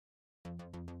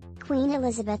Queen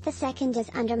Elizabeth II is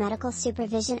under medical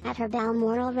supervision at her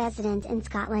Balmoral residence in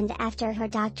Scotland after her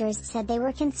doctors said they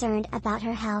were concerned about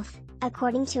her health,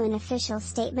 according to an official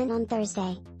statement on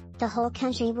Thursday. The whole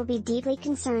country will be deeply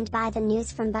concerned by the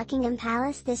news from Buckingham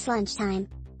Palace this lunchtime.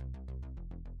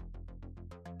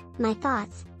 My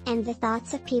thoughts, and the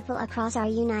thoughts of people across our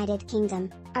United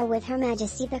Kingdom, are with Her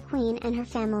Majesty the Queen and her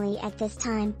family at this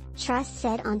time, Truss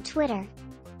said on Twitter.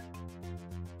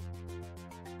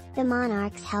 The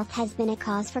monarch's health has been a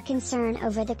cause for concern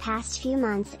over the past few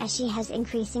months as she has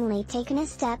increasingly taken a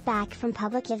step back from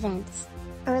public events.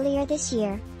 Earlier this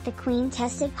year, the Queen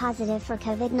tested positive for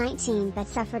COVID-19 but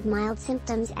suffered mild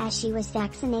symptoms as she was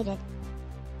vaccinated.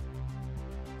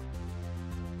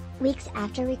 Weeks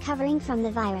after recovering from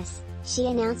the virus, she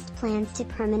announced plans to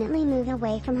permanently move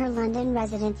away from her London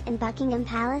residence in Buckingham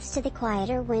Palace to the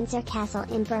quieter Windsor Castle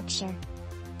in Berkshire.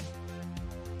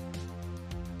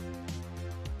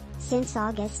 Since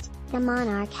August, the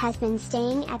monarch has been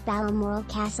staying at Balmoral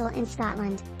Castle in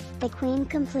Scotland. The Queen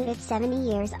completed 70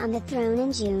 years on the throne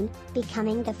in June,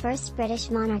 becoming the first British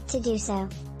monarch to do so.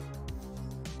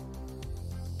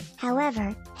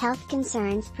 However, health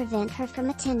concerns prevent her from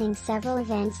attending several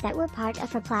events that were part of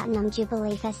her Platinum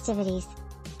Jubilee festivities.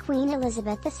 Queen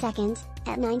Elizabeth II,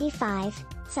 at 95,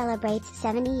 celebrates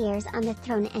 70 years on the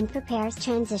throne and prepares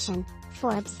transition,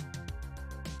 Forbes.